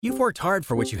You've worked hard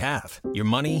for what you have. Your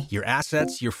money, your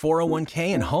assets, your 401k,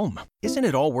 and home. Isn't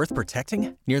it all worth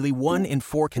protecting? Nearly 1 in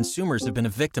 4 consumers have been a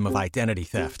victim of identity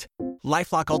theft.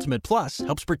 LifeLock Ultimate Plus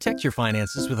helps protect your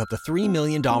finances with up to $3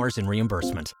 million in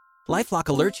reimbursement. LifeLock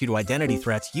alerts you to identity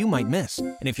threats you might miss.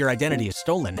 And if your identity is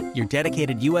stolen, your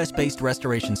dedicated U.S.-based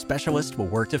restoration specialist will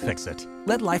work to fix it.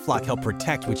 Let LifeLock help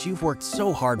protect what you've worked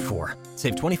so hard for.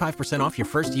 Save 25% off your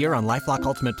first year on LifeLock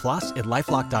Ultimate Plus at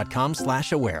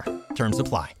LifeLock.com/aware. Terms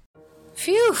apply.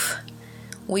 Phew!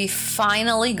 We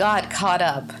finally got caught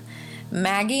up.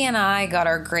 Maggie and I got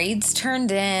our grades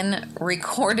turned in,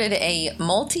 recorded a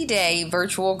multi-day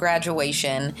virtual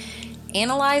graduation,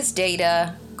 analyzed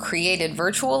data, created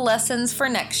virtual lessons for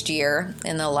next year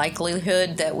in the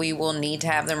likelihood that we will need to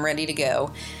have them ready to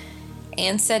go,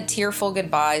 and said tearful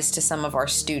goodbyes to some of our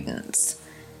students.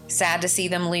 Sad to see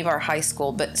them leave our high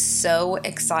school, but so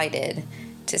excited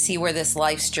to see where this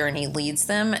life's journey leads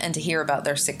them and to hear about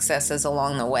their successes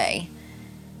along the way.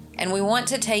 And we want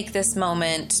to take this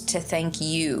moment to thank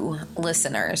you,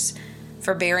 listeners,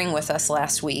 for bearing with us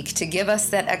last week, to give us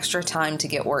that extra time to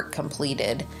get work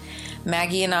completed.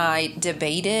 Maggie and I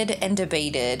debated,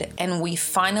 and we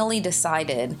finally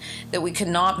decided that we could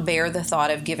not bear the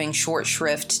thought of giving short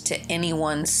shrift to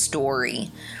anyone's story,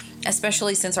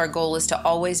 especially since our goal is to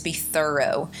always be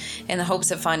thorough in the hopes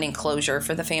of finding closure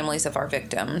for the families of our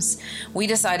victims. We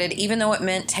decided, even though it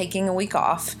meant taking a week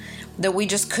off, that we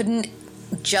just couldn't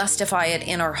justify it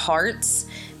in our hearts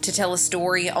to tell a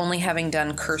story only having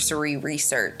done cursory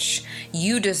research.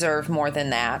 You deserve more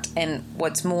than that, and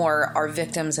what's more, our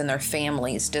victims and their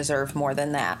families deserve more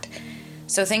than that.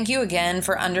 So thank you again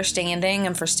for understanding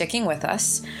and for sticking with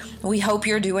us. We hope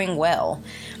you're doing well.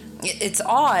 It's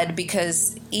odd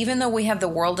because even though we have the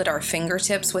world at our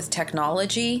fingertips with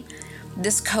technology,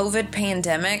 this COVID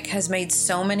pandemic has made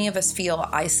so many of us feel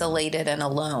isolated and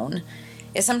alone.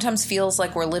 It sometimes feels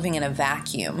like we're living in a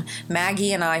vacuum.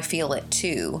 Maggie and I feel it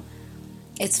too.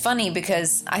 It's funny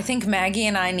because I think Maggie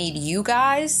and I need you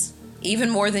guys even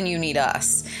more than you need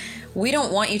us. We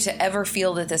don't want you to ever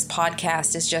feel that this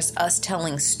podcast is just us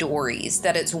telling stories,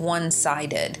 that it's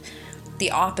one-sided.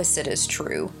 The opposite is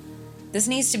true. This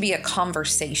needs to be a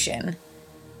conversation.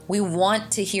 We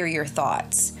want to hear your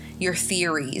thoughts, your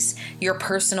theories, your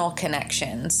personal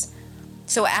connections.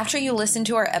 So after you listen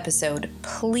to our episode,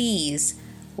 please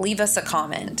leave us a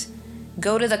comment.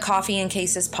 Go to the Coffee and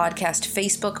Cases podcast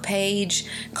Facebook page,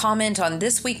 comment on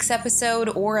this week's episode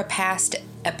or a past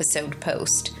episode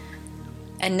post.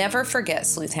 And never forget,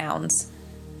 sleuthhounds,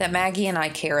 that Maggie and I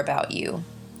care about you.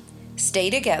 Stay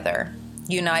together,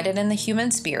 united in the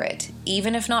human spirit,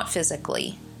 even if not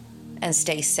physically, and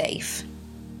stay safe.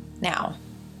 Now,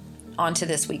 on to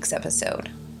this week's episode.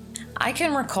 I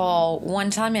can recall one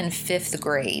time in 5th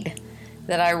grade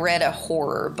that I read a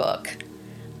horror book.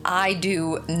 I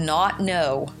do not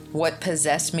know what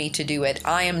possessed me to do it.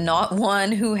 I am not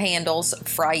one who handles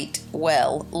fright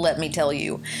well, let me tell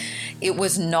you. It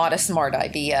was not a smart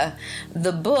idea.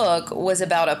 The book was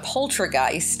about a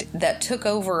poltergeist that took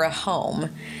over a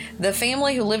home. The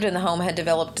family who lived in the home had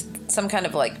developed some kind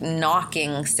of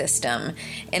knocking system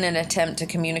in an attempt to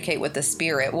communicate with the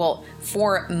spirit. Well,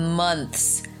 for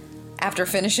months after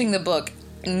finishing the book,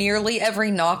 nearly every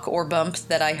knock or bump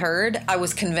that I heard, I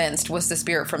was convinced was the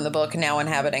spirit from the book now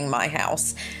inhabiting my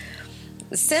house.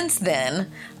 Since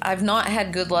then, I've not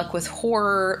had good luck with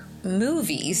horror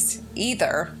movies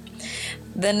either.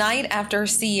 The night after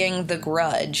seeing The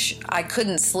Grudge, I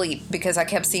couldn't sleep because I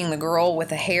kept seeing the girl with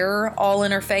the hair all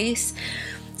in her face,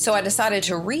 so I decided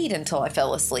to read until I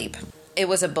fell asleep. It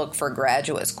was a book for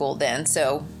graduate school then,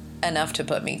 so enough to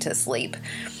put me to sleep.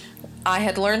 I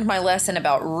had learned my lesson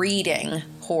about reading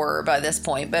horror by this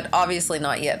point, but obviously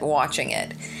not yet watching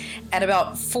it. At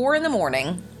about 4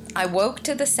 a.m, I woke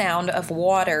to the sound of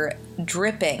water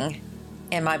dripping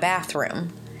in my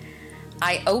bathroom.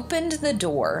 I opened the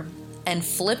door and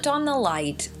flipped on the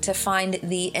light to find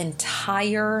the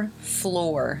entire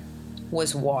floor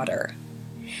was water.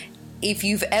 If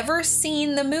you've ever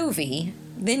seen the movie,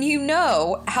 then you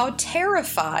know how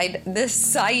terrified this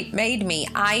sight made me.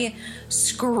 I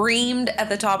screamed at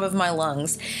the top of my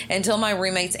lungs until my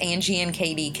roommates Angie and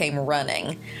Katie came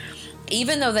running.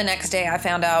 Even though the next day I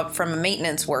found out from a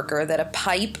maintenance worker that a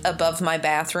pipe above my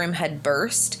bathroom had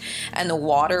burst and the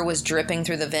water was dripping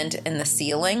through the vent in the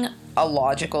ceiling, a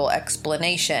logical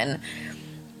explanation.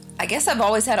 I guess I've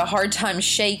always had a hard time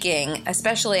shaking,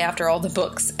 especially after all the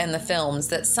books and the films,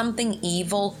 that something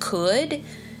evil could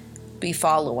be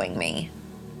following me.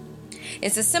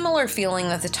 It's a similar feeling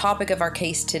that the topic of our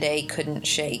case today couldn't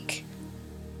shake.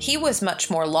 He was much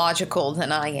more logical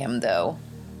than I am, though.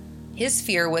 His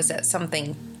fear was that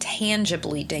something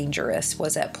tangibly dangerous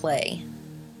was at play.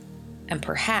 And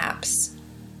perhaps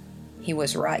he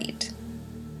was right.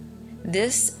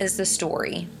 This is the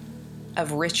story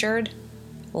of Richard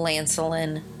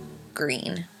Lancelyn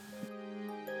Green.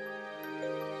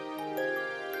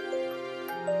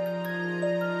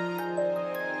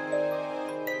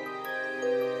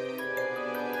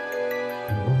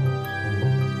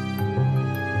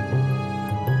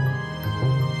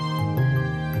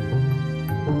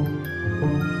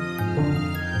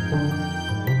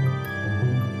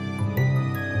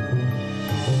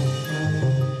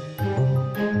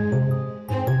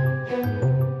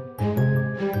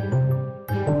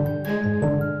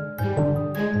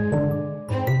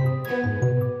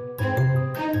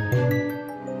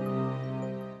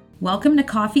 Welcome to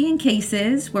Coffee and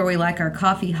Cases, where we like our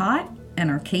coffee hot and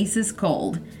our cases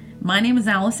cold. My name is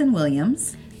Allison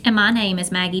Williams. And my name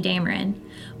is Maggie Dameron.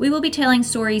 We will be telling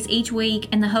stories each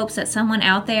week in the hopes that someone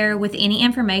out there with any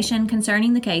information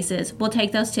concerning the cases will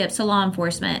take those tips to law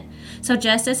enforcement, so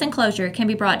justice and closure can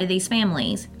be brought to these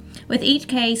families. With each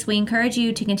case, we encourage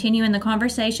you to continue in the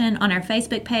conversation on our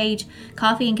Facebook page,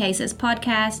 Coffee and Cases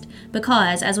Podcast,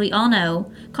 because, as we all know,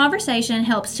 conversation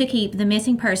helps to keep the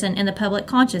missing person in the public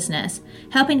consciousness,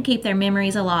 helping to keep their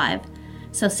memories alive.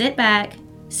 So sit back,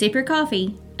 sip your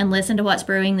coffee, and listen to what's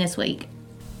brewing this week.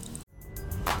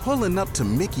 Pulling up to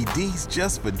Mickey D's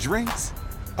just for drinks?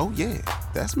 Oh yeah,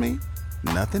 that's me.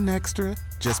 Nothing extra,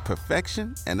 just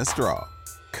perfection and a straw.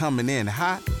 Coming in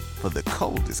hot for the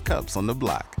coldest cups on the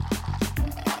block.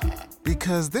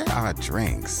 Because there are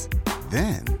drinks.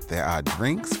 Then there are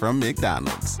drinks from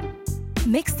McDonald's.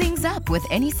 Mix things up with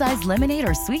any size lemonade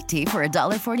or sweet tea for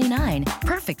 $1.49.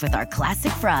 Perfect with our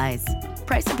classic fries.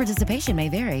 Price and participation may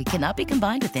vary. Cannot be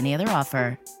combined with any other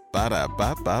offer.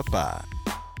 Ba-da-ba-ba-ba.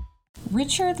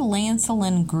 Richard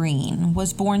Lancelyn Green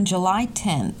was born July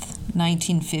 10th,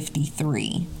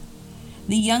 1953.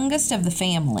 The youngest of the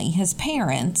family, his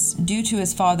parents, due to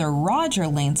his father Roger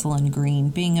Lancelyn Green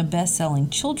being a best-selling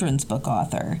children's book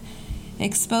author,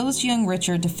 exposed young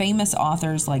Richard to famous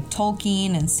authors like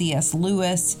Tolkien and C.S.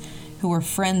 Lewis, who were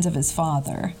friends of his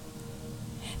father.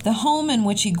 The home in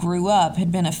which he grew up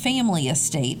had been a family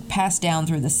estate passed down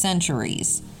through the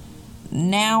centuries.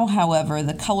 Now, however,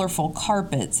 the colorful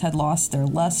carpets had lost their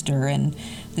luster and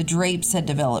the drapes had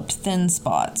developed thin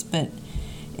spots, but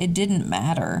it didn't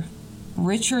matter.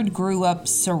 Richard grew up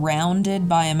surrounded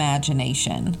by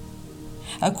imagination.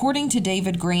 According to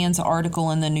David Grann's article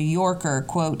in The New Yorker,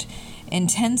 quote,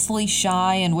 intensely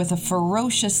shy and with a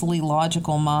ferociously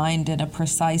logical mind and a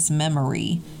precise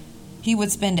memory, he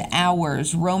would spend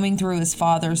hours roaming through his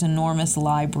father's enormous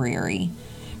library,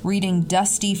 reading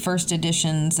dusty first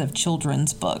editions of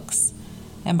children's books.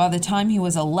 And by the time he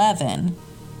was 11,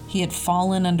 he had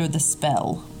fallen under the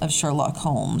spell of Sherlock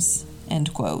Holmes,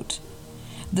 end quote.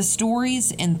 The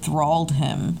stories enthralled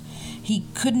him. He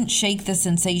couldn't shake the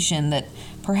sensation that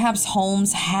perhaps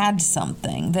Holmes had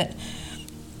something, that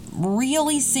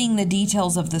really seeing the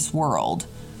details of this world,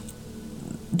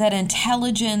 that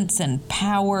intelligence and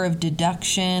power of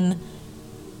deduction,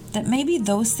 that maybe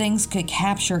those things could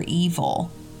capture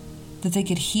evil, that they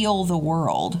could heal the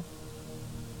world.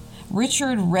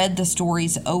 Richard read the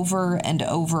stories over and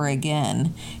over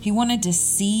again. He wanted to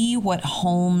see what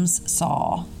Holmes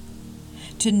saw,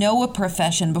 to know a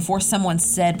profession before someone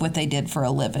said what they did for a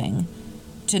living,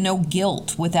 to know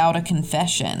guilt without a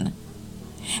confession.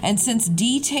 And since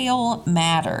detail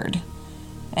mattered,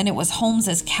 and it was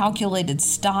Holmes's calculated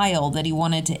style that he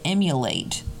wanted to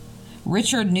emulate,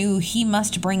 Richard knew he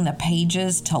must bring the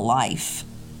pages to life.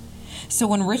 So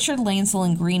when Richard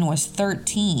Lancelyn Green was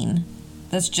 13,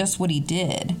 that's just what he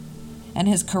did, and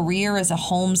his career as a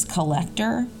Holmes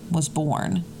collector was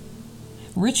born.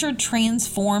 Richard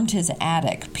transformed his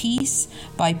attic piece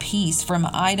by piece from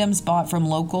items bought from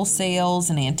local sales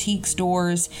and antique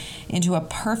stores into a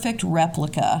perfect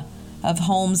replica of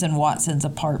Holmes and Watson's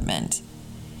apartment.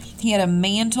 He had a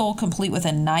mantle complete with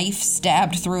a knife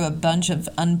stabbed through a bunch of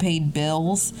unpaid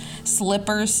bills,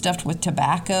 slippers stuffed with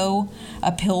tobacco,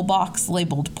 a pillbox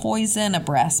labeled poison, a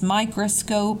brass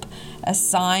microscope, a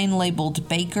sign labeled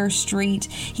Baker Street.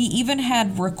 He even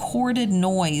had recorded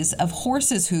noise of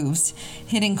horses' hooves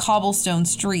hitting cobblestone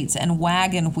streets and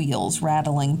wagon wheels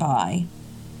rattling by.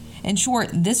 In short,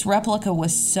 this replica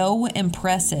was so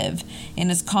impressive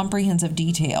in its comprehensive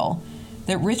detail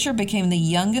that Richard became the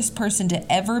youngest person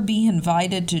to ever be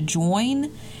invited to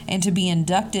join and to be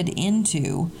inducted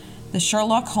into the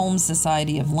Sherlock Holmes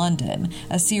Society of London,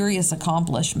 a serious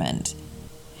accomplishment.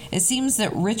 It seems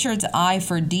that Richard's eye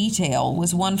for detail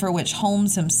was one for which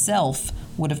Holmes himself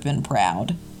would have been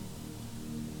proud.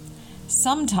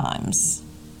 Sometimes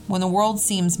When the world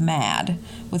seems mad,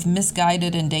 with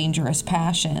misguided and dangerous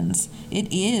passions, it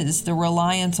is the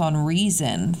reliance on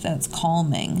reason that's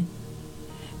calming.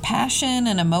 Passion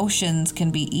and emotions can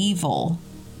be evil.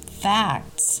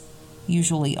 Facts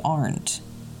usually aren't.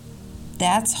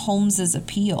 That's Holmes's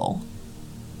appeal.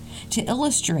 To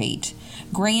illustrate,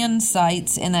 Gran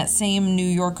cites in that same New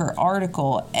Yorker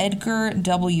article Edgar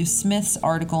W. Smith's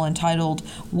article entitled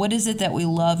 "What Is It That We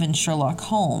Love in Sherlock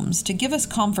Holmes?" to give us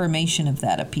confirmation of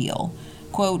that appeal.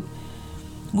 Quote,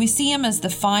 "We see him as the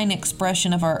fine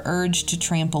expression of our urge to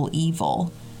trample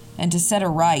evil and to set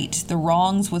aright the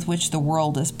wrongs with which the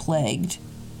world is plagued.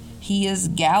 He is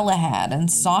Galahad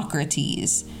and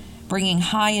Socrates, bringing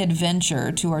high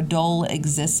adventure to our dull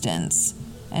existence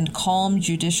and calm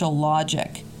judicial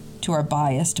logic to our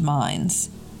biased minds.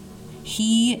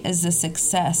 He is the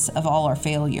success of all our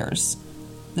failures,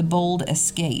 the bold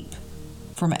escape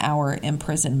from our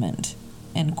imprisonment."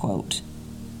 End quote.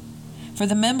 For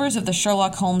the members of the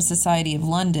Sherlock Holmes Society of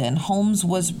London, Holmes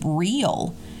was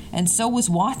real, and so was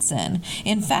Watson.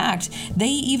 In fact, they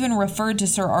even referred to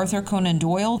Sir Arthur Conan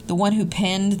Doyle, the one who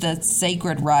penned the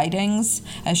sacred writings,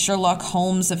 as Sherlock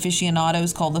Holmes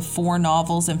aficionados call the 4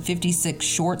 novels and 56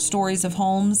 short stories of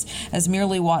Holmes, as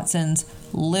merely Watson's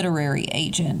literary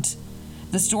agent.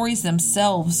 The stories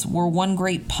themselves were one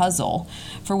great puzzle,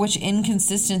 for which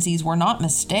inconsistencies were not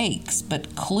mistakes,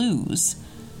 but clues,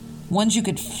 ones you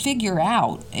could figure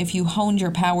out if you honed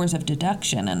your powers of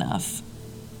deduction enough.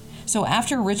 So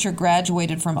after Richard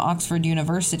graduated from Oxford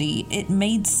University, it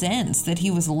made sense that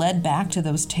he was led back to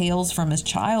those tales from his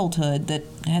childhood that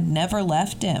had never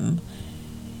left him.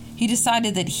 He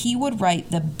decided that he would write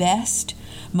the best,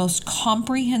 most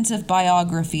comprehensive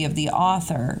biography of the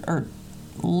author, or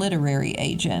literary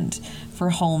agent, for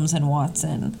Holmes and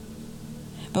Watson.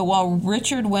 But while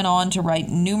Richard went on to write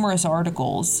numerous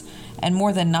articles and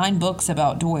more than 9 books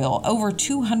about Doyle, over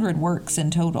 200 works in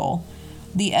total,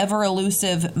 the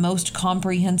ever-elusive, most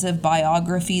comprehensive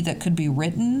biography that could be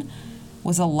written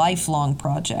was a lifelong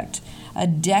project, a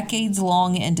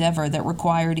decades-long endeavor that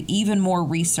required even more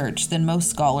research than most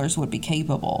scholars would be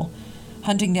capable,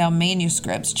 hunting down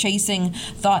manuscripts, chasing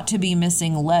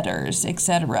thought-to-be-missing letters,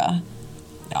 etc.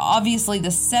 Obviously,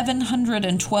 the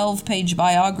 712-page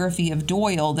biography of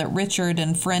Doyle that Richard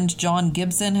and friend John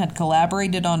Gibson had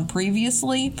collaborated on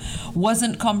previously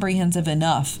wasn't comprehensive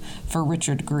enough for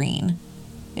Richard Green.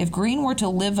 If Green were to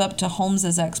live up to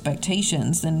Holmes's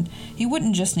expectations, then he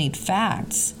wouldn't just need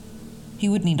facts. He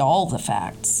would need all the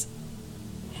facts.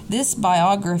 This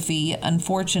biography,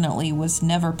 unfortunately, was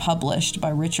never published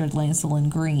by Richard Lancelyn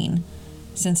Green,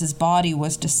 since his body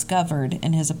was discovered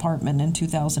in his apartment in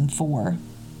 2004.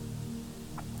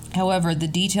 However, the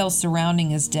details surrounding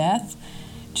his death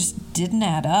just didn't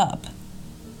add up.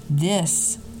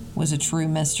 This was a true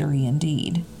mystery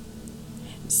indeed.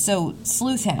 So,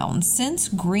 Sleuthhound, since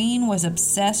Green was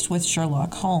obsessed with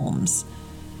Sherlock Holmes,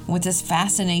 with his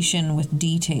fascination with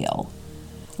detail,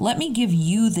 let me give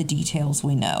you the details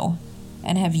we know,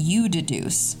 and have you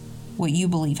deduce what you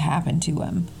believe happened to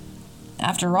him.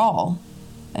 After all,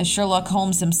 as Sherlock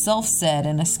Holmes himself said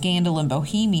in A Scandal in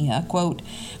Bohemia, quote,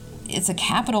 "It's a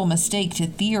capital mistake to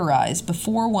theorize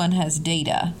before one has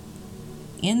data.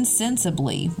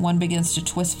 Insensibly, one begins to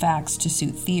twist facts to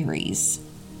suit theories,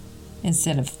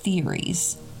 instead of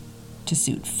theories to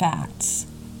suit facts."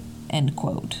 End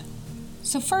quote.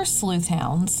 So first,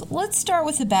 Sleuthhounds, let's start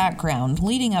with the background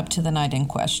leading up to the night in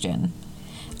question.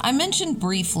 I mentioned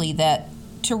briefly that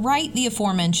to write the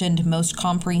aforementioned most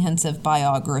comprehensive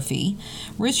biography,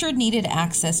 Richard needed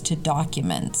access to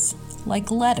documents, like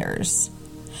letters.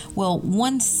 Well,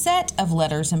 one set of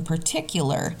letters in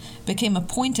particular became a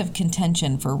point of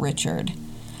contention for Richard.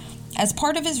 As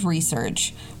part of his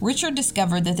research, Richard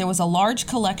discovered that there was a large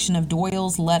collection of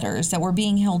Doyle's letters that were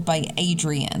being held by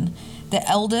Adrian, the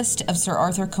eldest of Sir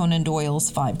Arthur Conan Doyle's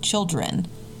 5 children.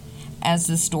 As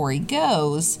the story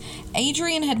goes,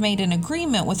 Adrian had made an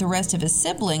agreement with the rest of his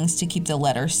siblings to keep the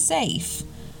letters safe,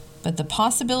 but the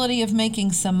possibility of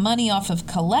making some money off of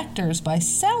collectors by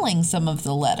selling some of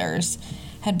the letters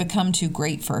had become too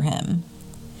great for him.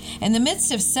 In the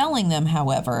midst of selling them,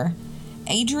 however,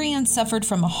 Adrian suffered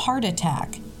from a heart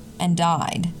attack and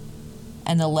died,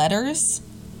 and the letters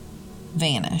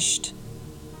vanished.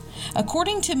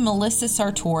 According to Melissa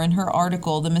Sartor in her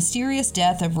article, The Mysterious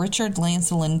Death of Richard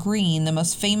Lancelyn Green, the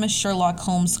most famous Sherlock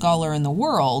Holmes scholar in the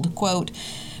world, quote,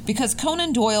 "Because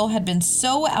Conan Doyle had been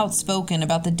so outspoken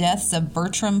about the deaths of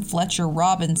Bertram Fletcher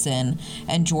Robinson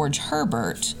and George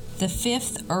Herbert, the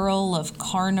 5th Earl of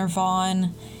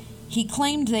Carnarvon, he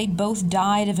claimed they'd both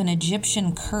died of an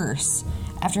Egyptian curse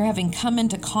after having come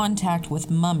into contact with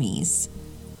mummies.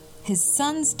 His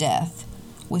son's death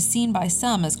was seen by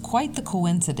some as quite the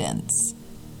coincidence.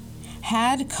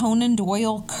 Had Conan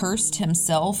Doyle cursed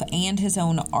himself and his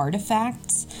own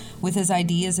artifacts with his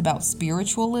ideas about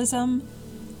spiritualism?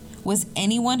 Was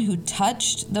anyone who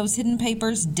touched those hidden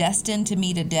papers destined to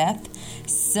meet a death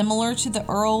similar to the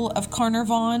Earl of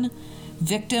Carnarvon,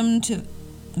 victim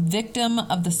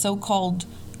of the so-called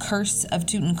curse of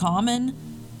Tutankhamun?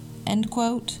 End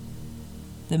quote.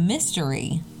 The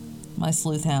mystery, my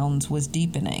sleuthhounds, was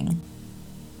deepening.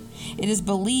 It is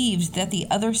believed that the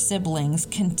other siblings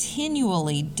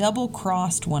continually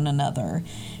double-crossed one another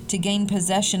to gain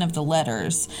possession of the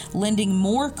letters, lending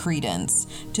more credence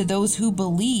to those who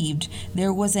believed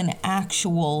there was an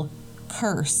actual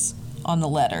curse on the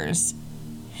letters.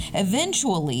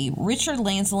 Eventually, Richard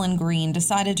Lancelyn Green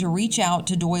decided to reach out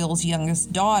to Doyle's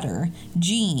youngest daughter,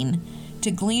 Jean, to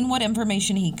glean what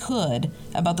information he could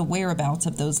about the whereabouts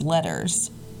of those letters.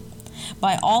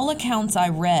 By all accounts I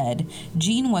read,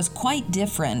 Jean was quite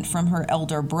different from her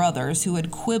elder brothers who had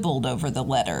quibbled over the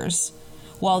letters.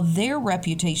 While their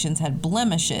reputations had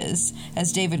blemishes,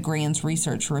 as David Green's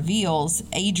research reveals,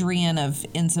 Adrian of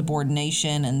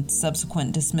insubordination and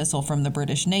subsequent dismissal from the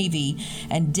British Navy,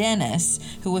 and Dennis,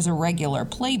 who was a regular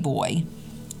playboy.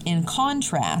 In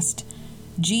contrast,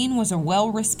 Jean was a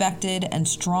well-respected and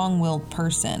strong-willed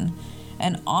person,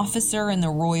 an officer in the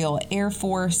Royal Air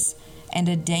Force, and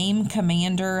a dame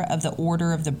commander of the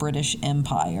Order of the British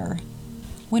Empire.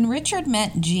 When Richard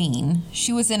met Jean,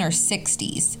 she was in her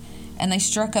 60s, and they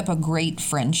struck up a great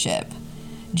friendship.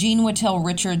 Jean would tell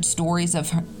Richard stories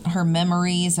of her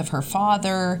memories of her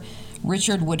father.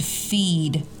 Richard would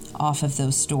feed off of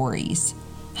those stories,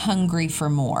 hungry for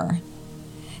more.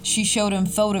 She showed him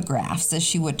photographs as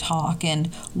she would talk, and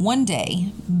one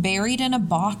day, buried in a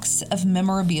box of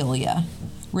memorabilia,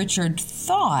 Richard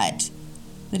thought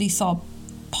that he saw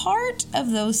part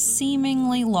of those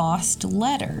seemingly lost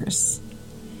letters.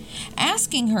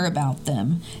 Asking her about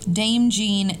them, Dame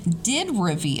Jean did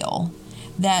reveal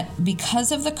that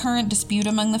because of the current dispute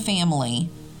among the family,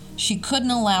 she couldn't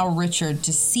allow Richard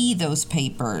to see those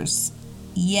papers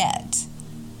yet,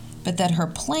 but that her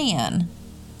plan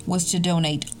was to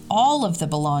donate all of the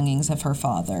belongings of her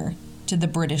father to the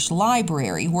British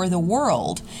Library, where the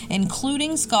world,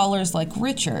 including scholars like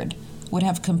Richard, would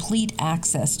have complete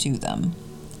access to them.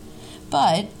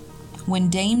 But when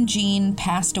Dame Jean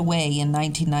passed away in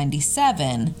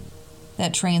 1997,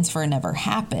 that transfer never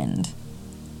happened.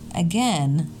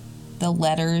 Again, the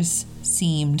letters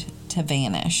seemed to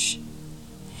vanish.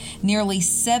 Nearly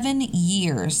 7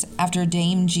 years after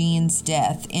Dame Jean's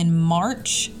death, in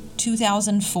March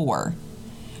 2004,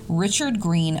 Richard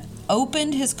Green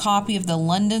opened his copy of the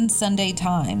London Sunday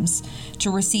Times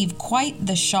to receive quite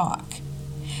the shock.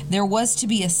 There was to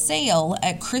be a sale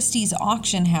at Christie's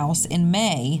auction house in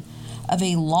May of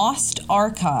a lost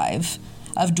archive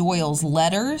of Doyle's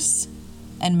letters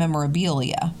and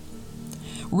memorabilia.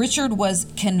 Richard was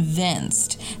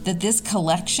convinced that this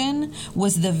collection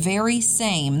was the very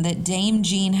same that Dame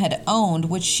Jean had owned,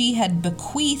 which she had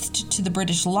bequeathed to the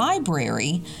British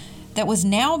Library, that was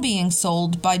now being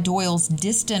sold by Doyle's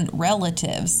distant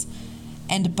relatives,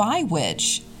 and by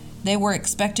which they were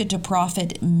expected to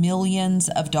profit millions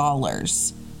of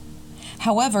dollars.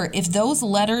 However, if those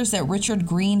letters that Richard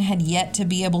Green had yet to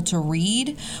be able to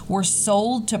read were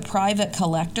sold to private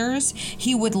collectors,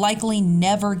 he would likely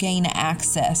never gain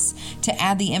access to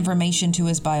add the information to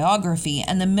his biography,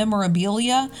 and the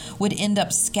memorabilia would end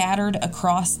up scattered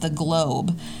across the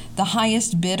globe, the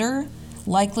highest bidder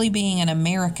likely being an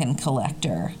American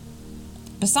collector.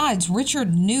 Besides,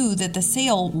 Richard knew that the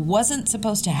sale wasn't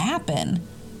supposed to happen,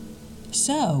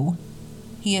 so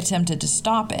he attempted to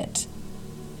stop it.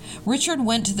 Richard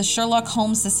went to the Sherlock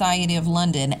Holmes Society of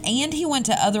London, and he went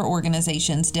to other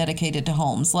organizations dedicated to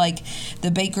Holmes, like the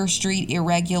Baker Street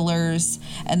Irregulars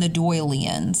and the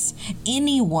Doyleans.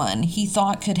 Anyone he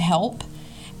thought could help,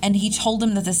 and he told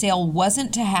them that the sale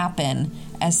wasn't to happen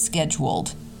as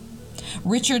scheduled.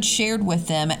 Richard shared with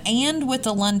them and with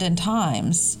the London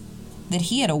Times that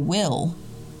he had a will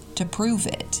to prove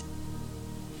it.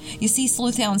 You see,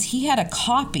 Sleuthhounds, he had a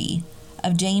copy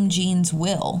of Dame Jean's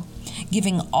will,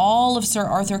 giving all of Sir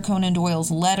Arthur Conan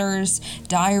Doyle's letters,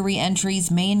 diary entries,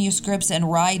 manuscripts,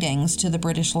 and writings to the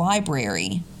British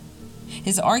Library.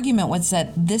 His argument was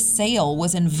that this sale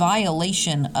was in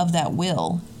violation of that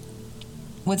will.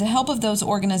 With the help of those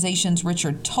organizations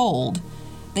Richard told,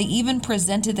 they even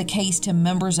presented the case to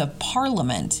members of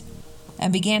Parliament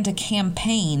and began to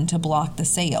campaign to block the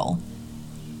sale.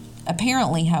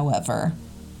 Apparently, however,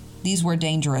 these were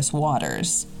dangerous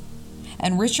waters.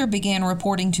 and Richard began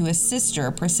reporting to his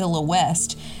sister, Priscilla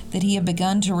West, that he had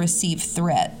begun to receive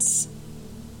threats.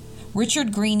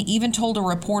 Richard Green even told a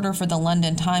reporter for the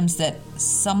London Times that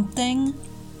something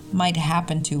might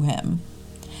happen to him,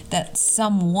 that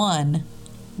someone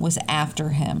was after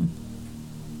him.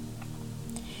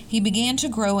 He began to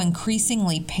grow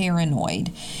increasingly paranoid.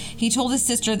 He told his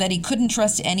sister that he couldn't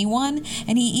trust anyone,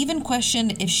 and he even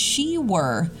questioned if she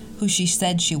were who she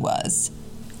said she was.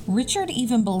 Richard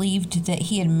even believed that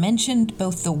he had mentioned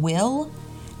both the will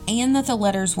and that the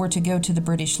letters were to go to the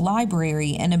British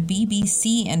Library in a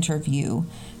BBC interview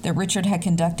that Richard had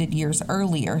conducted years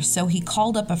earlier, so he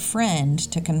called up a friend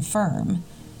to confirm.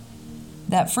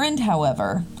 That friend,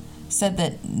 however, said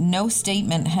that no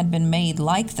statement had been made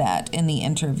like that in the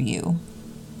interview.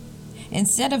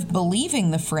 Instead of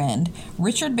believing the friend,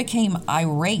 Richard became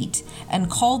irate and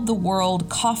called the world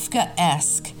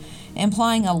Kafkaesque,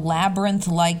 implying a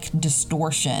labyrinth-like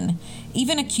distortion,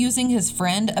 even accusing his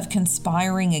friend of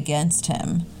conspiring against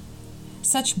him.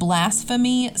 Such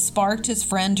blasphemy sparked his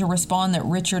friend to respond that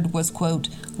Richard was, quote,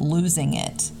 losing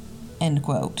it, end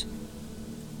quote.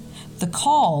 The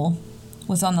call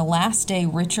was on the last day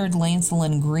Richard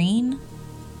Lancelyn Green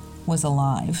was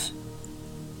alive.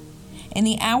 In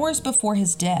the hours before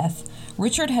his death,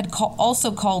 Richard had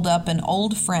also called up an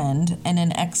old friend and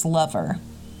an ex-lover.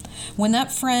 When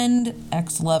that friend,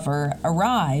 ex-lover,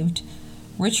 arrived,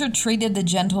 Richard treated the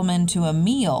gentleman to a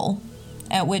meal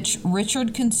at which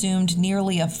Richard consumed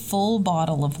nearly a full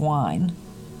bottle of wine.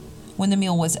 When the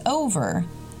meal was over,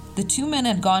 the two men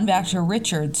had gone back to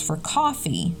Richard's for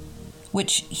coffee,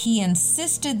 which he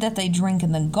insisted that they drink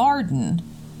in the garden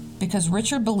because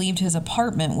Richard believed his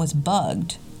apartment was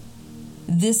bugged.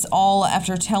 This all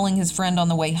after telling his friend on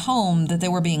the way home that they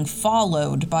were being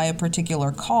followed by a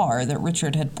particular car that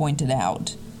Richard had pointed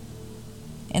out.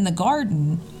 In the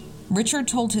garden, Richard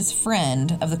told his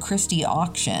friend of the Christie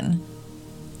auction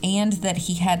and that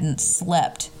he hadn't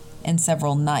slept in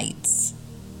several nights.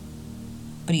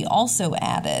 But he also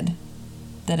added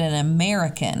that an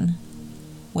American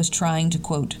was trying to,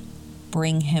 quote,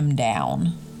 bring him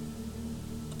down.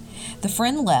 The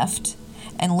friend left,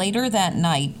 and later that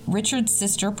night, Richard's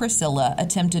sister Priscilla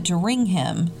attempted to ring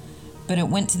him, but it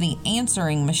went to the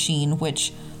answering machine,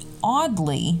 which,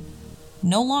 oddly,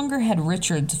 no longer had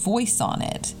Richard's voice on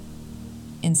it.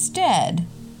 Instead,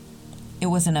 it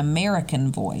was an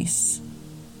American voice,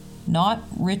 not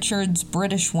Richard's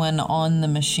British one on the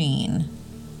machine.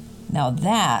 Now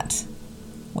that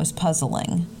was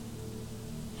puzzling.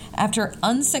 After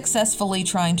unsuccessfully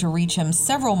trying to reach him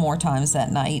several more times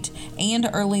that night and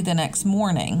early the next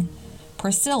morning,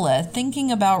 Priscilla,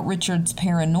 thinking about Richard's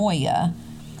paranoia,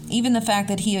 even the fact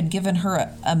that he had given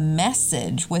her a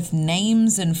message with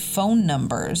names and phone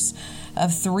numbers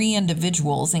of 3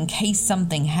 individuals in case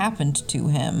something happened to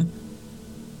him,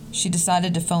 she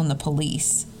decided to phone the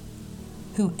police,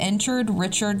 who entered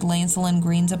Richard Lancelyn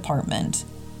Green's apartment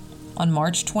on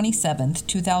March 27,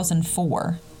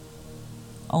 2004,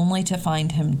 only to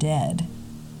find him dead.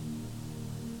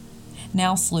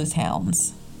 Now, sleuth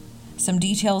hounds, some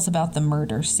details about the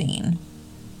murder scene.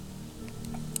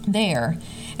 There,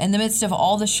 in the midst of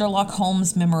all the Sherlock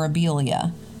Holmes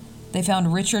memorabilia, they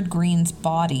found Richard Green's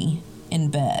body in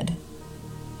bed.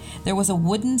 There was a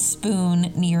wooden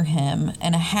spoon near him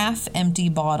and a half-empty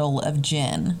bottle of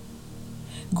gin.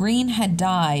 Green had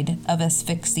died of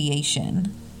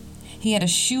asphyxiation. He had a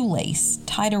shoelace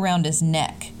tied around his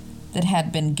neck that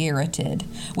had been garroted,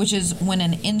 which is when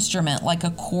an instrument like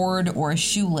a cord or a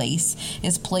shoelace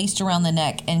is placed around the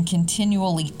neck and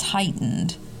continually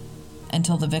tightened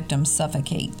until the victim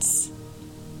suffocates.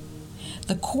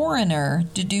 The coroner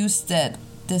deduced that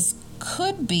this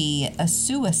could be a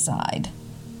suicide.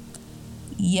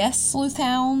 Yes, sleuth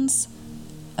hounds,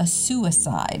 a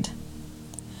suicide.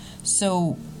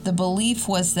 So the belief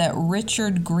was that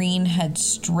Richard Green had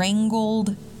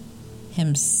strangled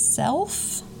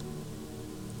himself?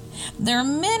 There are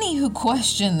many who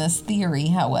question this theory,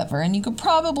 however, and you could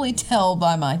probably tell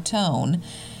by my tone.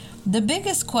 The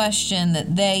biggest question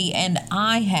that they and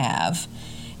I have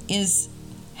is,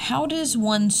 how does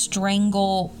one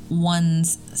strangle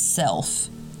one's self?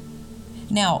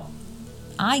 Now,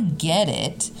 I get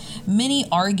it. Many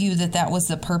argue that that was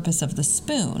the purpose of the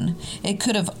spoon. It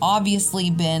could have obviously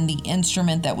been the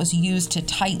instrument that was used to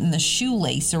tighten the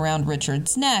shoelace around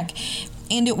Richard's neck,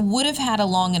 and it would have had a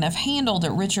long enough handle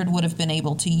that Richard would have been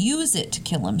able to use it to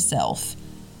kill himself.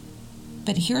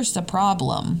 But here's the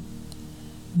problem.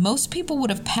 Most people would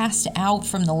have passed out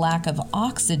from the lack of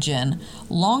oxygen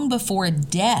long before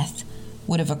death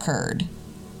would have occurred.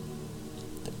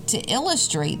 To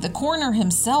illustrate, the coroner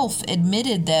himself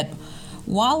admitted that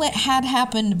While it had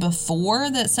happened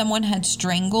before that someone had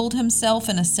strangled himself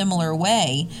in a similar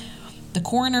way, the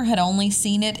coroner had only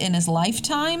seen it in his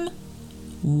lifetime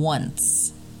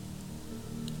once.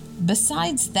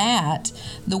 Besides that,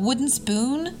 the wooden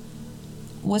spoon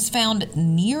was found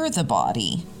near the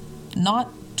body,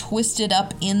 not twisted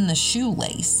up in the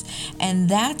shoelace, and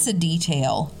that's a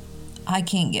detail I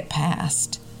can't get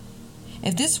past.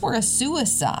 If this were a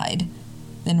suicide,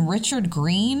 then Richard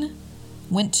Green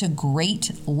went to great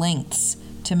lengths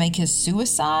to make his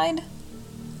suicide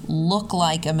look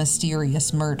like a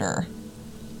mysterious murder.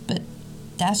 But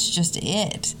that's just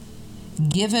it.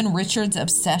 Given Richard's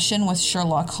obsession with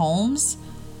Sherlock Holmes,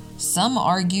 some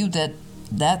argue that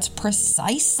that's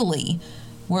precisely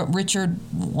what Richard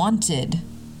wanted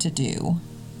to do.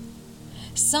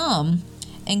 Some,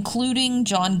 including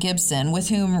John Gibson, with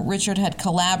whom Richard had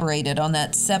collaborated on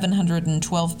that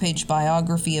 712-page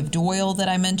biography of Doyle that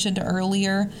I mentioned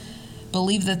earlier,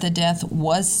 believe that the death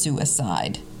was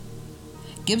suicide.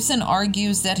 Gibson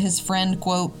argues that his friend,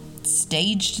 quote,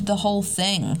 staged the whole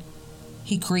thing.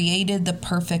 He created the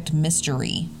perfect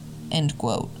mystery, end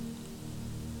quote.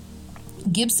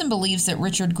 Gibson believes that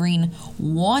Richard Green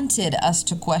wanted us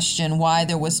to question why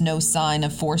there was no sign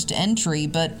of forced entry,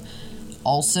 but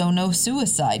also no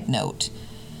suicide note.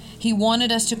 He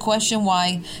wanted us to question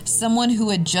why someone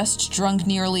who had just drunk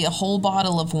nearly a whole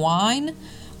bottle of wine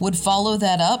would follow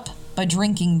that up by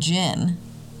drinking gin.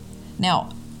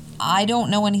 Now, I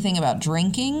don't know anything about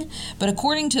drinking, but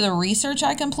according to the research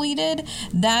I completed,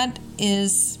 that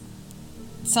is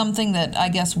something that I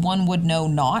guess one would know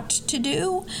not to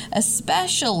do,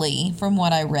 especially from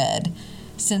what I read,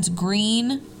 since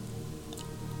Green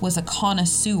was a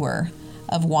connoisseur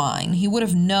of wine. He would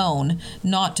have known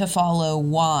not to follow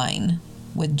wine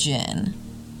with gin.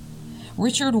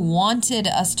 Richard wanted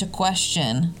us to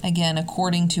question, again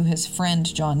according to his friend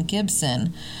John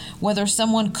Gibson, whether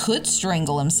someone could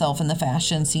strangle himself in the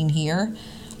fashion scene here,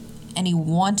 and he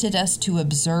wanted us to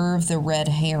observe the red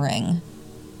herring.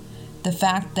 The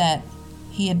fact that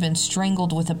he had been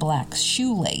strangled with a black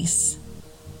shoelace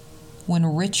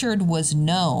when Richard was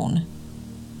known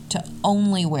to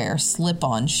only wear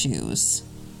slip-on shoes.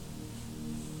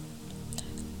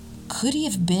 Could he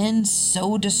have been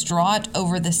so distraught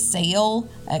over the sale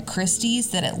at Christie's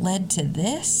that it led to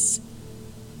this?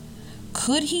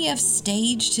 Could he have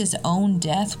staged his own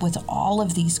death with all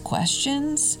of these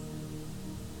questions?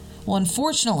 Well,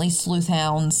 unfortunately,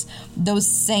 sleuthhounds, those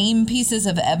same pieces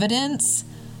of evidence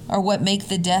are what make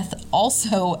the death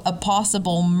also a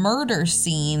possible murder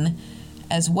scene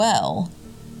as well.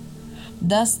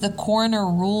 Thus, the coroner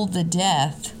ruled the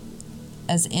death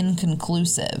as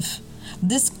inconclusive.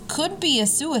 This could be a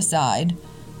suicide,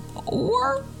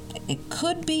 or it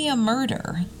could be a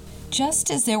murder. Just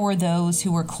as there were those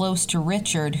who were close to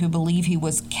Richard who believe he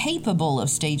was capable of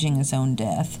staging his own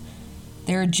death,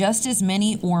 there are just as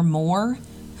many or more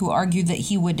who argue that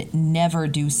he would never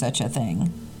do such a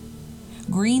thing.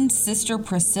 Green's sister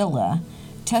Priscilla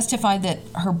testified that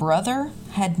her brother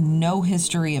had no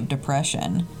history of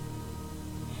depression.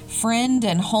 Friend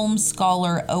and Holmes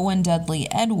scholar Owen Dudley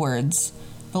Edwards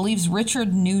believes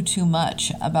Richard knew too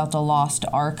much about the lost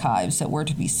archives that were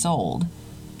to be sold,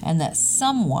 and that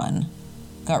someone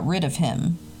got rid of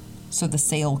him so the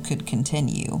sale could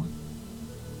continue.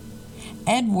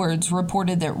 Edwards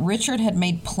reported that Richard had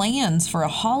made plans for a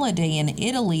holiday in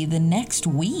Italy the next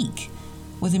week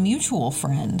with a mutual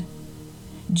friend.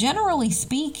 Generally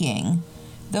speaking,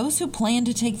 those who plan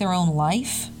to take their own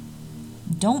life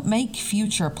don't make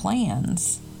future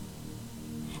plans.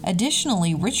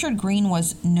 Additionally, Richard Green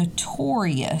was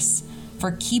notorious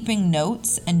for keeping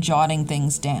notes and jotting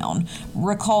things down.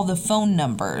 Recall the phone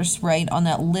numbers, right, on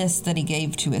that list that he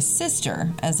gave to his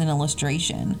sister as an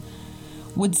illustration.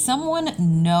 Would someone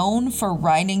known for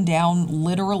writing down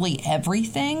literally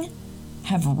everything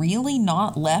have really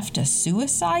not left a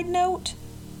suicide note?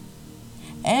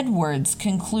 Edwards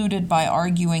concluded by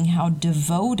arguing how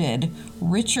devoted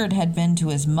Richard had been to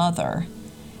his mother,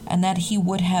 and that he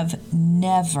would have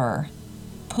never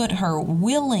put her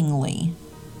willingly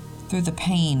through the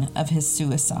pain of his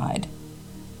suicide.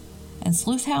 And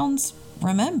sleuthhounds,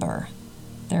 remember,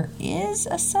 there is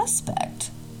a suspect,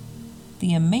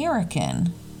 the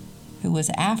American who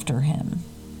was after him.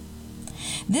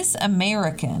 This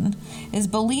American is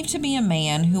believed to be a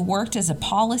man who worked as a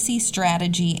policy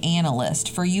strategy analyst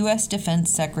for U.S.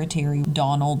 Defense Secretary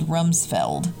Donald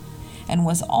Rumsfeld, and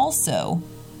was also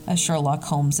a Sherlock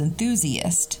Holmes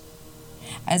enthusiast.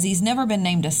 As he's never been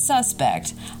named a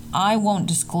suspect, I won't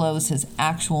disclose his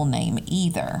actual name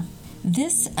either.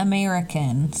 This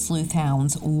American,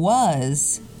 sleuthhounds,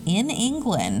 was in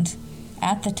England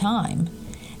at the time,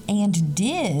 and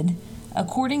did,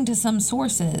 according to some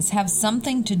sources, have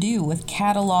something to do with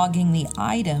cataloging the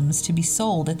items to be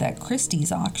sold at that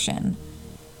Christie's auction.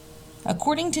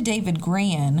 According to David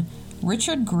Gran,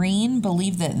 Richard Green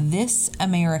believed that this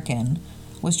American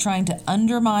was trying to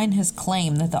undermine his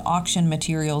claim that the auction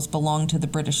materials belonged to the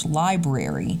British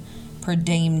Library per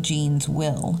Dame Jean's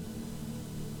will.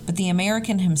 But the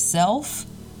American himself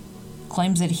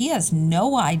claims that he has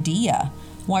no idea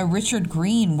why Richard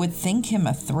Green would think him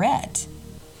a threat.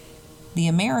 The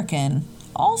American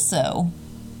also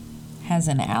has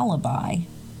an alibi.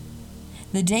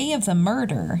 The day of the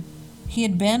murder, he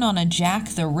had been on a Jack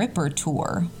the Ripper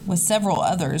tour with several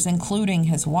others, including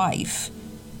his wife.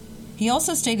 He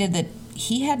also stated that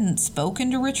he hadn't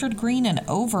spoken to Richard Green in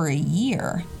over a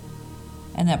year,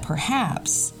 and that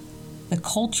perhaps the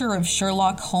culture of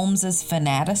Sherlock Holmes's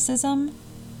fanaticism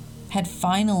had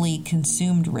finally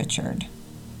consumed Richard.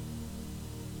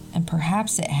 And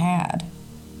perhaps it had.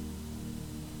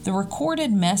 The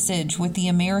recorded message with the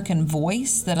American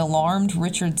voice that alarmed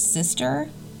Richard's sister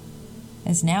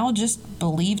is now just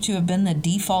believed to have been the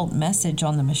default message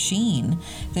on the machine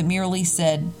that merely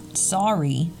said,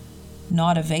 "Sorry,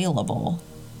 not available."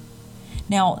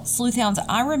 Now, Sleuthhounds,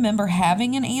 I remember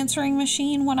having an answering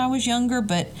machine when I was younger,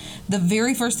 but the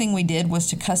very first thing we did was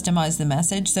to customize the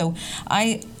message, so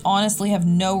I honestly have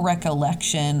no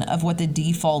recollection of what the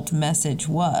default message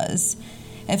was.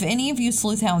 If any of you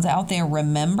Sleuthhounds out there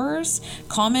remembers,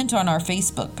 comment on our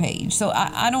Facebook page. So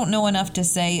I don't know enough to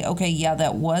say, okay, yeah,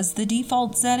 that was the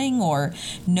default setting, or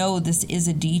no, this is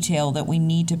a detail that we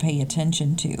need to pay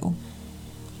attention to.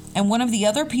 And one of the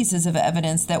other pieces of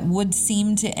evidence that would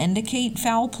seem to indicate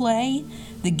foul play,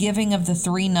 the giving of the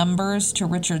 3 numbers to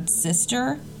Richard's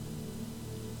sister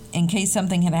in case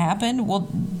something had happened, well,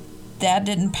 that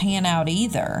didn't pan out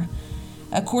either.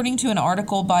 According to an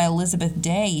article by Elizabeth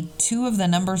Day, 2 of the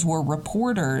numbers were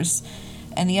reporters,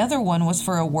 and the other one was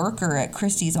for a worker at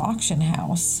Christie's auction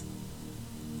house.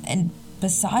 And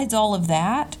besides all of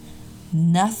that,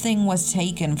 nothing was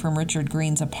taken from Richard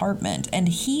Green's apartment, and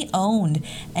he owned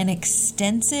an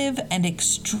extensive and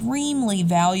extremely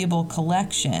valuable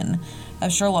collection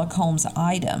of Sherlock Holmes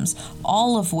items,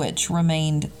 all of which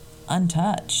remained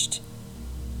untouched.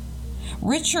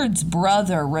 Richard's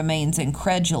brother remains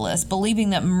incredulous,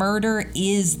 believing that murder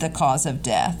is the cause of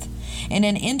death. In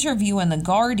an interview in The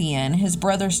Guardian, his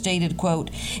brother stated,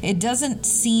 quote, "It doesn't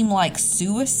seem like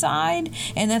suicide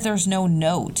and that there's no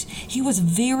note. He was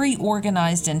very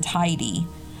organized and tidy.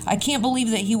 I can't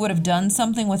believe that he would have done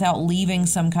something without leaving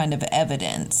some kind of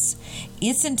evidence.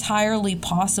 It's entirely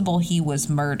possible he was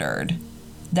murdered.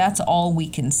 That's all we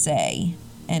can say,"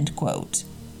 end quote.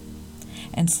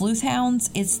 And Sleuthhounds,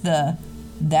 it's the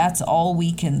 "that's all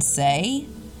we can say"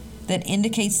 that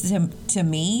indicates to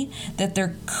me that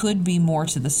there could be more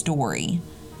to the story,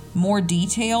 more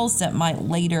details that might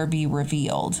later be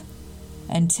revealed.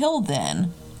 Until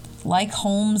then, like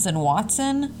Holmes and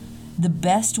Watson, the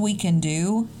best we can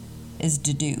do is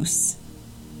deduce.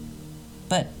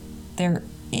 But there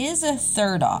is a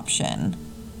third option.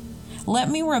 Let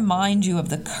me remind you of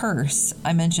the curse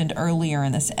I mentioned earlier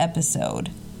in this episode.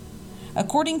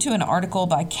 According to an article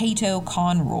by Cato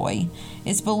Conroy,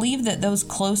 it's believed that those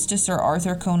close to Sir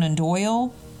Arthur Conan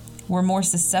Doyle were more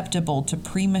susceptible to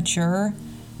premature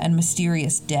and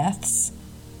mysterious deaths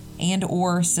and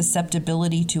or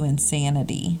susceptibility to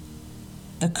insanity.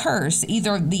 The curse,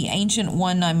 either the ancient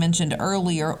one I mentioned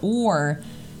earlier or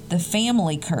the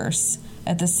family curse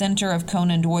at the center of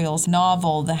Conan Doyle's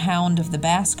novel The Hound of the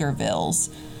Baskervilles,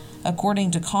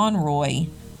 according to Conroy,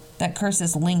 that curse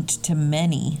is linked to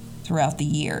many throughout the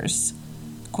years.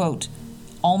 Quote,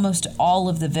 "Almost all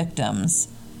of the victims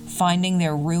finding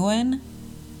their ruin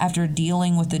after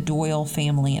dealing with the Doyle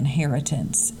family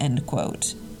inheritance," end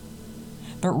quote.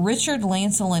 But Richard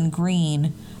Lancelyn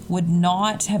Green would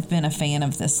not have been a fan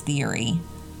of this theory.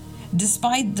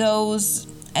 Despite those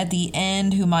at the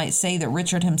end who might say that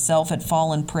Richard himself had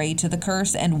fallen prey to the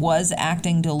curse and was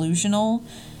acting delusional,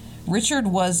 Richard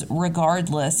was,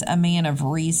 regardless, a man of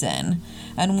reason,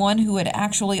 and one who had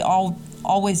actually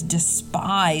always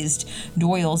despised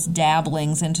Doyle's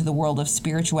dabblings into the world of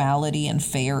spirituality and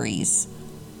fairies.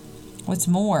 What's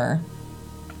more,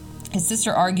 his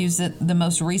sister argues that the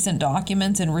most recent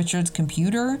documents in Richard's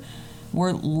computer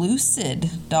were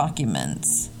lucid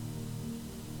documents.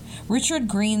 Richard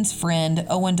Green's friend,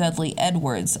 Owen Dudley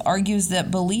Edwards, argues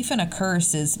that belief in a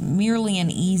curse is merely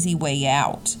an easy way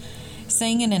out,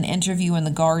 saying in an interview in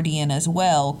The Guardian as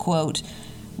well, quote,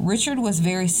 "Richard was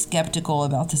very skeptical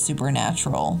about the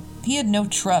supernatural. He had no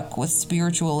truck with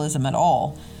spiritualism at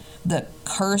all. The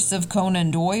curse of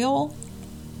Conan Doyle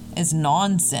is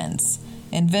nonsense.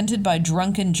 invented by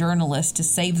drunken journalists to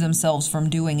save themselves from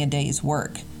doing a day's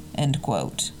work, end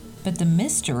quote. But the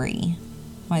mystery,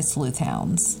 my sleuth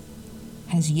hounds,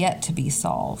 has yet to be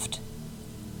solved.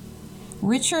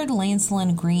 Richard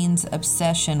Lancelyn Green's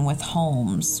obsession with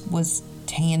Holmes was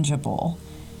tangible.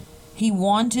 He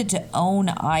wanted to own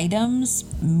items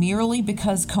merely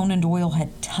because Conan Doyle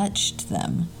had touched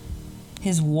them.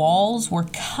 His walls were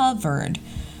covered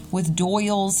with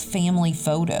Doyle's family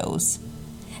photos.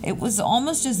 It was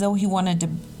almost as though he wanted to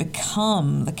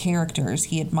become the characters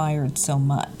he admired so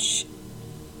much.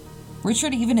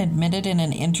 Richard even admitted in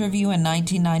an interview in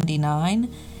 1999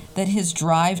 that his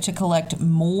drive to collect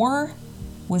more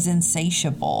was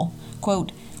insatiable.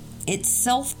 Quote, "It's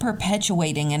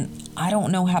self-perpetuating and I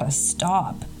don't know how to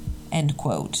stop," end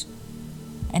quote.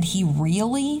 And he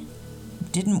really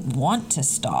didn't want to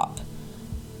stop,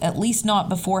 at least not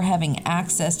before having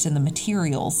access to the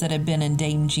materials that had been in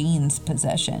Dame Jean's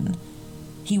possession.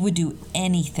 He would do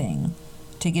anything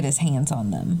to get his hands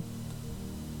on them.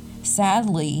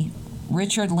 Sadly,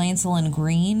 Richard Lancelyn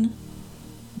Green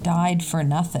died for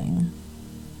nothing.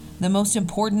 The most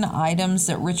important items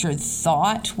that Richard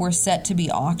thought were set to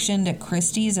be auctioned at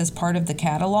Christie's as part of the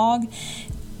catalog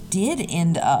did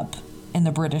end up in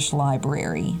the British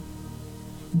Library.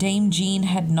 Dame Jean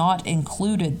had not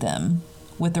included them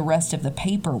with the rest of the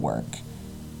paperwork,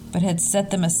 but had set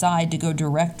them aside to go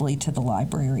directly to the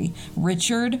library.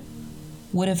 Richard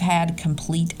would have had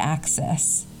complete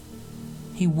access.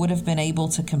 He would have been able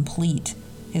to complete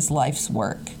his life's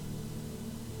work.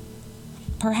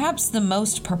 Perhaps the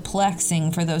most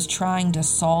perplexing for those trying to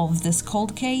solve this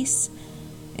cold case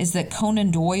is that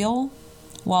Conan Doyle,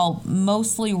 while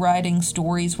mostly writing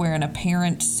stories where an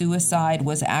apparent suicide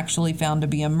was actually found to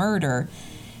be a murder,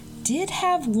 did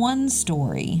have one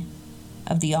story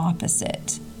of the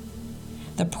opposite.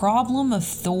 The problem of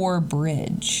Thor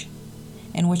Bridge,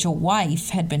 in which a wife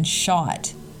had been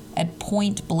shot at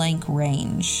point-blank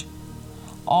range.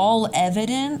 All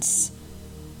evidence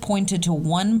pointed to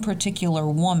one particular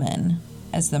woman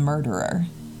as the murderer.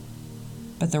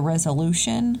 But the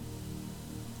resolution?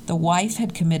 The wife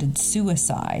had committed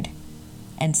suicide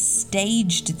and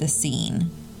staged the scene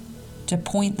to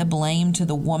point the blame to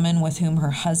the woman with whom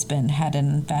her husband had an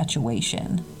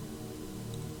infatuation.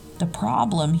 The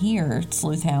problem here,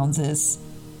 sleuth hounds, is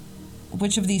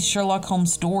which of these Sherlock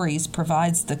Holmes stories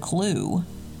provides the clue?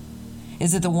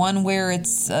 Is it the one where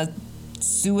it's a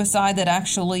suicide that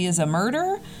actually is a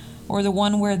murder, or the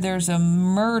one where there's a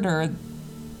murder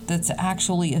that's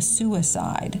actually a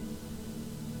suicide?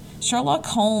 Sherlock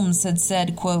Holmes had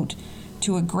said, quote,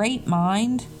 "To a great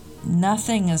mind,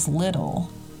 nothing is little,"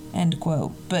 end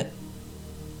quote. But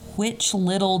which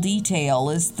little detail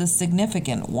is the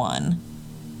significant one?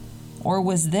 Or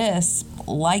was this,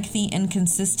 like the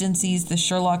inconsistencies the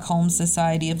Sherlock Holmes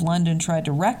Society of London tried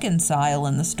to reconcile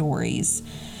in the stories,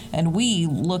 and we,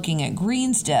 looking at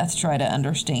Green's death, try to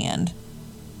understand,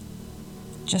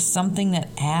 just something that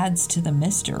adds to the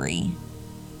mystery?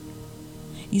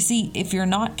 You see, if you're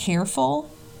not careful,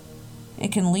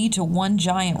 it can lead to one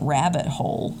giant rabbit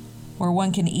hole where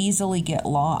one can easily get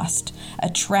lost, a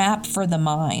trap for the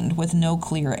mind with no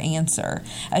clear answer,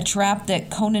 a trap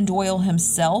that Conan Doyle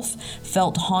himself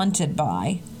felt haunted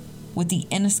by, with the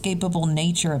inescapable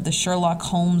nature of the Sherlock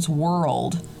Holmes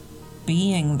world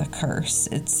being the curse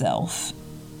itself.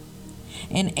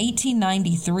 In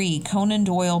 1893, Conan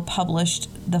Doyle published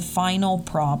The Final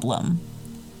Problem,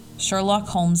 Sherlock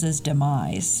Holmes'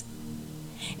 demise.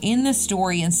 In the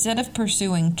story, instead of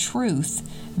pursuing truth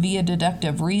via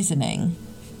deductive reasoning,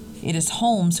 it is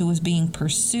Holmes who is being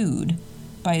pursued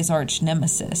by his arch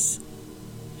nemesis.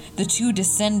 The two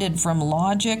descended from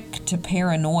logic to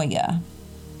paranoia.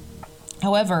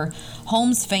 However,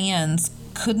 Holmes fans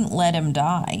couldn't let him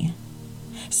die.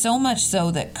 So much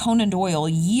so that Conan Doyle,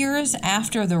 years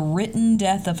after the written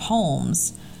death of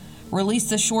Holmes, released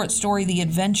the short story The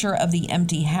Adventure of the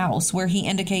Empty House, where he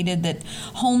indicated that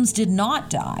Holmes did not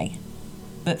die,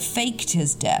 but faked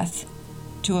his death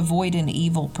to avoid an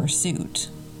evil pursuit.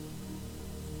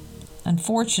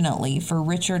 Unfortunately for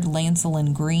Richard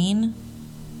Lancelyn Green,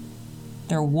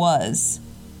 there was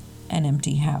an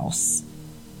empty house.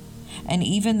 And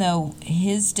even though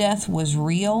his death was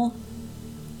real,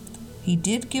 he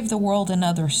did give the world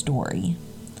another story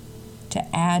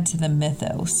to add to the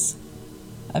mythos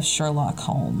of Sherlock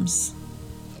Holmes.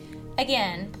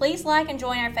 Again, please like and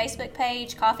join our Facebook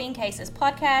page, Coffee and Cases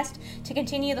Podcast, to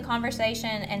continue the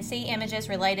conversation and see images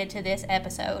related to this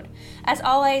episode. As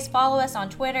always, follow us on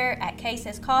Twitter at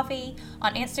Cases Coffee,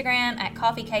 on Instagram at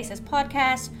Coffee Cases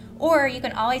Podcast, or you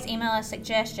can always email us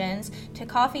suggestions to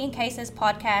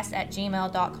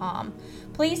coffeeandcasespodcast@gmail.com.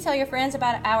 Please tell your friends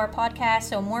about our podcast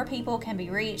so more people can be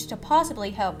reached to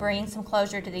possibly help bring some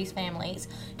closure to these families.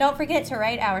 Don't forget to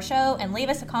rate our show and leave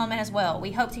us a comment as well.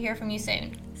 We hope to hear from you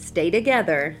soon. Stay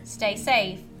together. Stay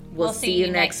safe. We'll see you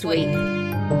next week.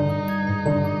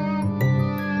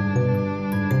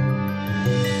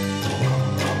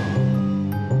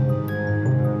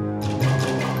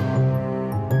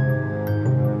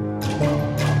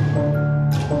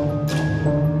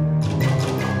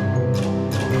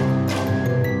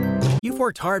 You've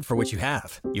worked hard for what you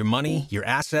have. Your money, your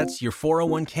assets, your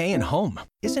 401k, and home.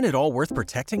 Isn't it all worth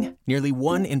protecting? Nearly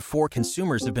 1 in 4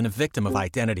 consumers have been a victim of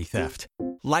identity theft.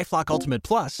 LifeLock Ultimate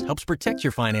Plus helps protect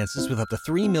your finances with up to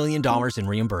 $3 million in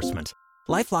reimbursement.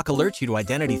 LifeLock alerts you to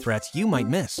identity threats you might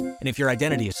miss. And if your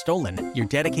identity is stolen, your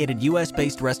dedicated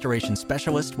U.S.-based restoration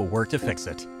specialist will work to fix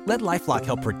it. Let LifeLock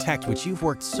help protect what you've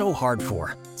worked so hard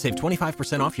for. Save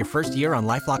 25% off your first year on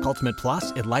LifeLock Ultimate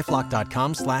Plus at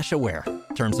LifeLock.com/aware.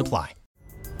 Terms apply.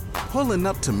 Pulling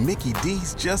up to Mickey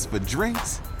D's just for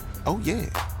drinks? Oh yeah,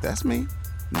 that's me.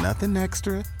 Nothing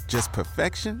extra, just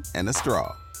perfection and a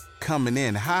straw. Coming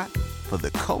in hot for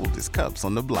the coldest cups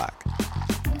on the block.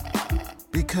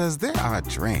 Because there are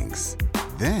drinks.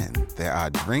 Then there are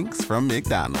drinks from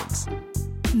McDonald's.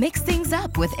 Mix things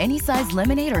up with any size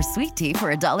lemonade or sweet tea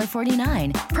for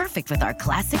 $1.49. Perfect with our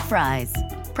classic fries.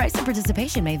 Price and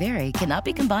participation may vary. Cannot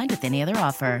be combined with any other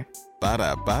offer.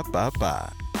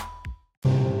 Ba-da-ba-ba-ba.